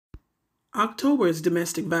October is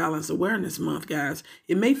Domestic Violence Awareness Month, guys.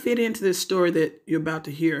 It may fit into this story that you're about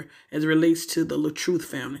to hear as it relates to the Latruth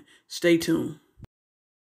family. Stay tuned.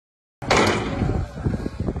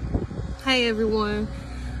 Hey everyone.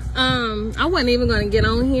 I wasn't even going to get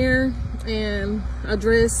on here and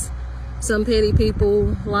address some petty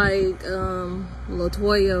people like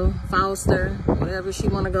Latoya Foster, whatever she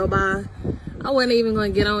want to go by. I wasn't even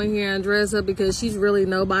going to get on here and address her because she's really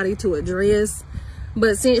nobody to address.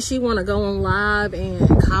 But since she want to go on live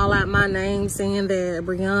and call out my name saying that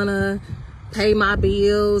Brianna pay my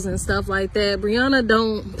bills and stuff like that, Brianna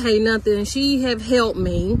don't pay nothing. She have helped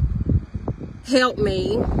me.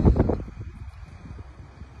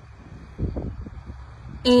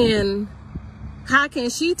 And how can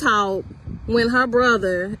she talk when her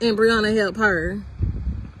brother and Brianna help her?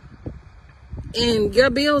 And your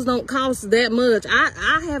bills don't cost that much.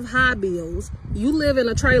 I have high bills. You live in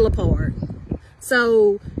a trailer park.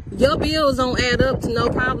 So your bills don't add up to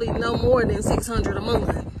probably no more than $600 a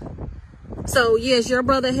month. So yes, your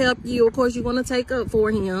brother helped you. Of course, you're going to take up for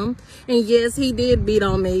him. And yes, he did beat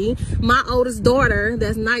on me. My oldest daughter,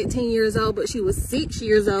 that's 19 years old, but she was 6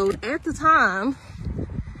 years old at the time,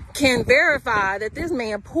 can verify that this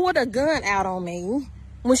man pulled a gun out on me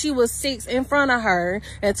when she was 6 in front of her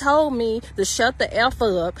and told me to shut the F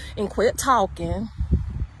up and quit talking.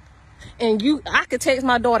 And I could text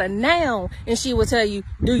my daughter now and she will tell you,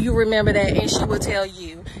 do you remember that? And she will tell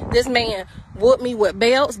you, this man whooped me with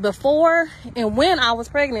belts before and when I was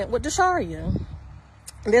pregnant with Desharia.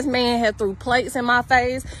 This man had threw plates in my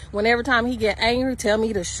face. Every time he get angry, tell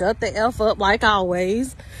me to shut the F up like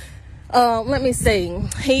always. Let me see.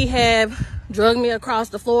 He have drugged me across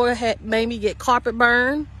the floor, made me get carpet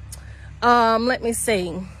burn. Let me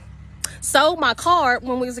see. Sold my car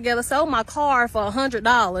when we was together, sold my car for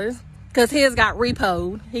 $100. Because his got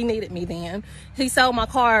repoed. He needed me then. He sold my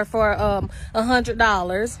car for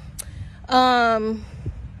 $100.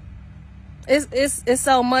 It's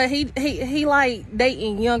so much. He like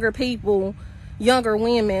dating younger people, younger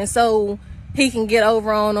women, so he can get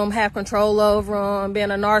over on them, have control over them,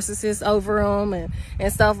 being a narcissist over them,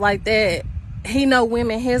 and stuff like that. He know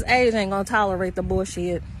women his age ain't gonna tolerate the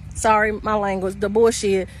bullshit. Sorry, my language. The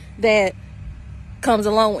bullshit that comes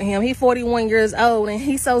along with him. He's 41 years old and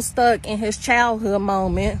he's so stuck in his childhood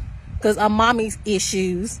moment because of mommy's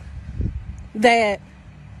issues that's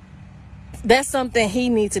something he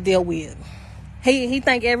needs to deal with. He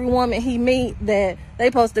think every woman he meet that they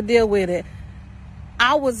supposed to deal with it.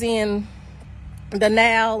 I was in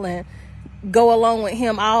denial and go along with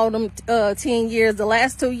him all them 10 years. The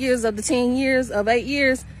last 2 years of the 10 years of 8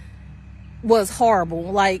 years was horrible.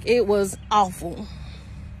 Like, it was awful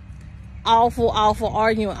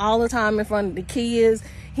arguing all the time in front of the kids,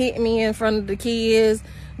 hitting me in front of the kids,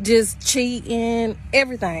 just cheating,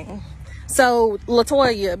 everything. So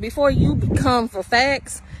Latoya, before you come for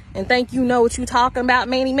facts and think you know what you talking about,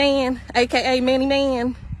 Manny Man, aka Manny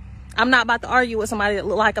Man, I'm not about to argue with somebody that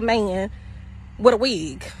look like a man with a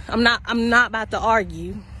wig. I'm not about to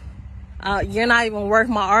argue. You're not even worth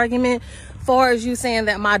my argument. Far as you saying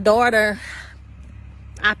that my daughter,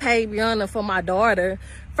 I paid Brianna for my daughter.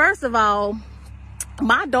 First of all,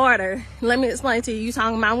 my daughter, let me explain to you. You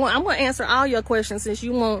talking about, I'm going to answer all your questions since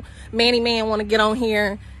you want, Manny Man want to get on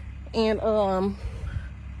here and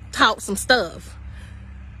talk some stuff.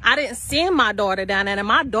 I didn't send my daughter down there, and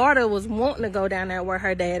my daughter was wanting to go down there where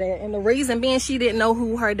her dad at. And the reason being, she didn't know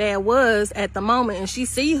who her dad was at the moment, and she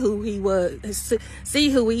see who he was, see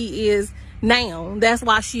who he is now. That's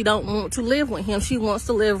why she don't want to live with him. She wants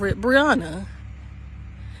to live with Brianna.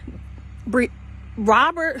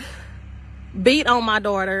 Robert beat on my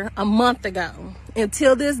daughter a month ago.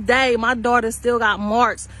 Until this day, my daughter still got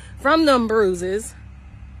marks from them bruises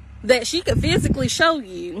that she could physically show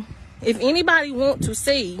you if anybody want to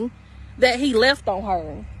see that he left on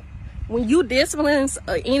her. When you discipline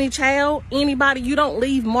any child, anybody, you don't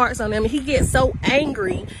leave marks on them. He gets so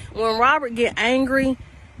angry. When Robert get angry,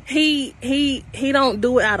 he don't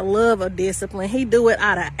do it out of love or discipline. He do it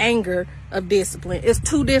out of anger of discipline. It's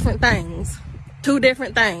two different things.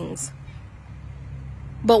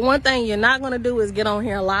 But one thing you're not going to do is get on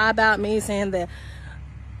here and lie about me saying that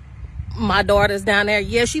my daughter's down there.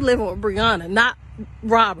 Yeah, she living with Brianna, not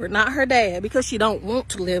Robert, not her dad, because she don't want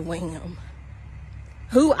to live with him.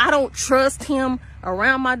 I don't trust him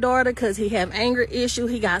around my daughter because he have anger issues.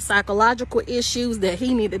 He got psychological issues that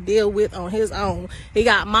he need to deal with on his own. He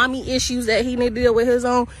got mommy issues that he need to deal with his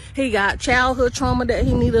own. He got childhood trauma that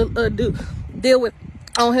he need to deal with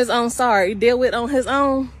on his own. Deal with on his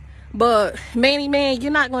own. But Manny Man,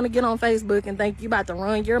 you're not going to get on Facebook and think you about to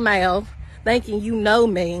run your mouth thinking you know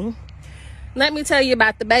me. let me tell you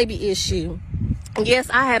about the baby issue. Yes,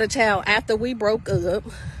 I had a child after we broke up.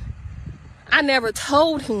 I never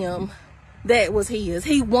told him that was his.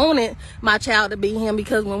 He wanted my child to be him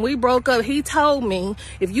because when we broke up, he told me,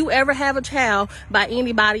 if you ever have a child by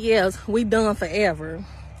anybody else, we done forever.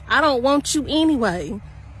 I don't want you anyway.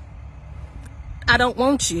 I don't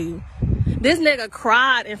want you. This nigga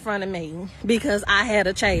cried in front of me because I had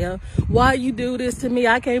a child. Why you do this to me?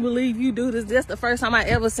 I can't believe you do this. That's the first time I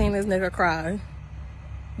ever seen this nigga cry.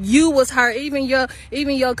 You was hurt. Even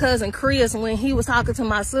your cousin Chris, when he was talking to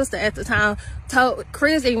my sister at the time,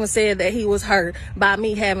 Chris even said that he was hurt by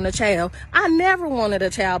me having a child. I never wanted a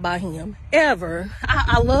child by him, ever.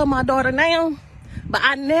 I love my daughter now, but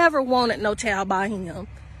I never wanted no child by him.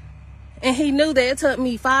 And he knew that it took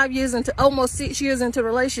me 5 years into almost 6 years into the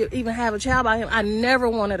relationship even have a child by him. I never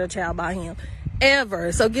wanted a child by him,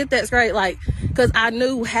 ever. So get that straight, like, because I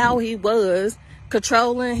knew how he was.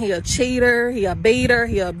 Controlling, he a cheater, he a beater,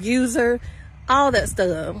 he a abuser, all that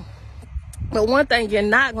stuff. But one thing you're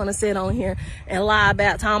not going to sit on here and lie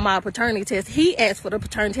about talking about paternity test. He asked for the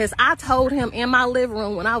paternity test. I told him in my living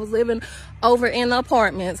room when I was living over in the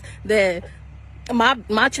apartments that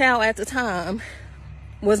my child at the time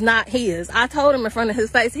was not his. I told him in front of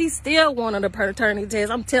his face. He still wanted a paternity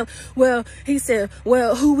test. I'm telling, well, he said,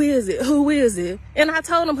 well, who is it? Who is it? And I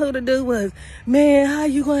told him who the dude was. Man, how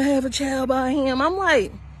you gonna have a child by him? I'm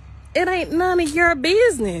like, it ain't none of your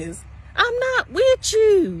business. I'm not with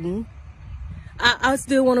you. I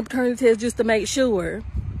still want a paternity test just to make sure.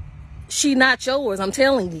 She not yours, I'm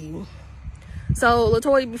telling you. So,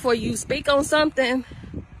 Latoya, before you speak on something,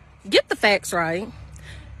 get the facts right.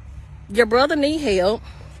 Your brother need help.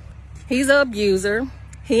 He's an abuser.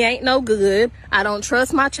 He ain't no good. I don't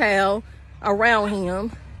trust my child around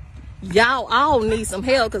him. Y'all all need some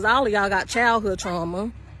help because all of y'all got childhood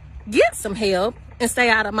trauma. Get some help and stay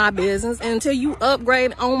out of my business. And until you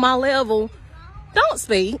upgrade on my level, don't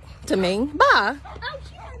speak to me. Bye.